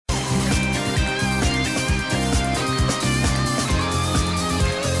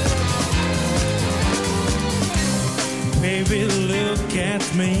Baby, look at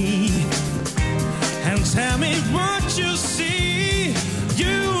me and tell me what you see.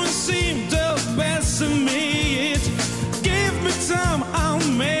 You seem the best of me. Give me time, I'll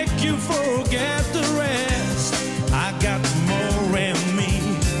make you forget the rest. I got more in me,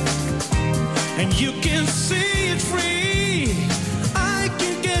 and you can see it free. I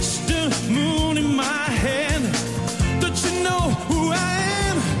can get the moon in my hand. Don't you know who I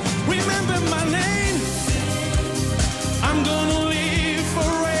am? Remember my name. I'm gonna live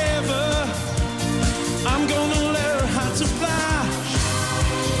forever. I'm gonna learn how to fly.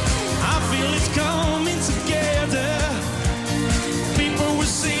 I feel it's coming together. People will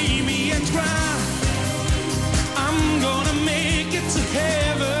see me and cry. I'm gonna make it to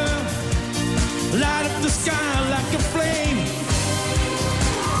heaven. Light up the sky like a flame.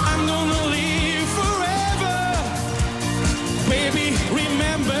 I'm gonna live forever. Baby,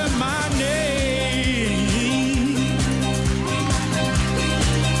 remember my name.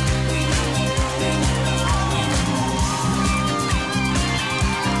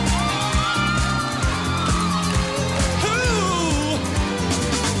 Ooh.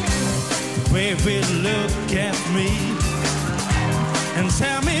 Baby, look at me and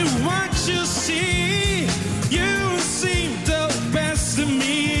tell me what you see. You seem the best of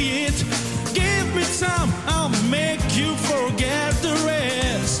me. Give me time, I'll make you forget the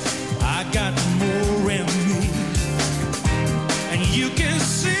rest. I got more in me, and you can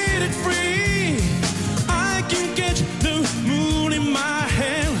set it free. I can get the moon in my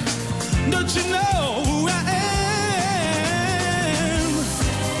hand. Don't you know who I am?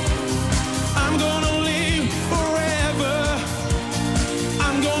 I'm gonna live forever.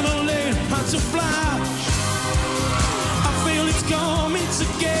 I'm gonna learn how to fly. I feel it's coming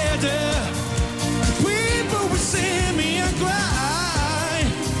together. People will see me and cry.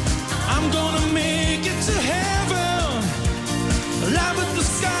 I'm gonna make it to heaven. Light up the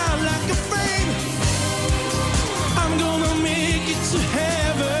sky like a flame. I'm gonna make it to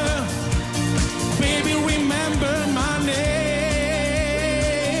heaven. Baby, remember my name.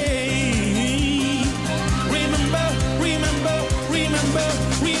 Remember, remember, remember,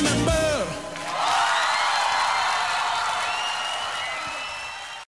 remember.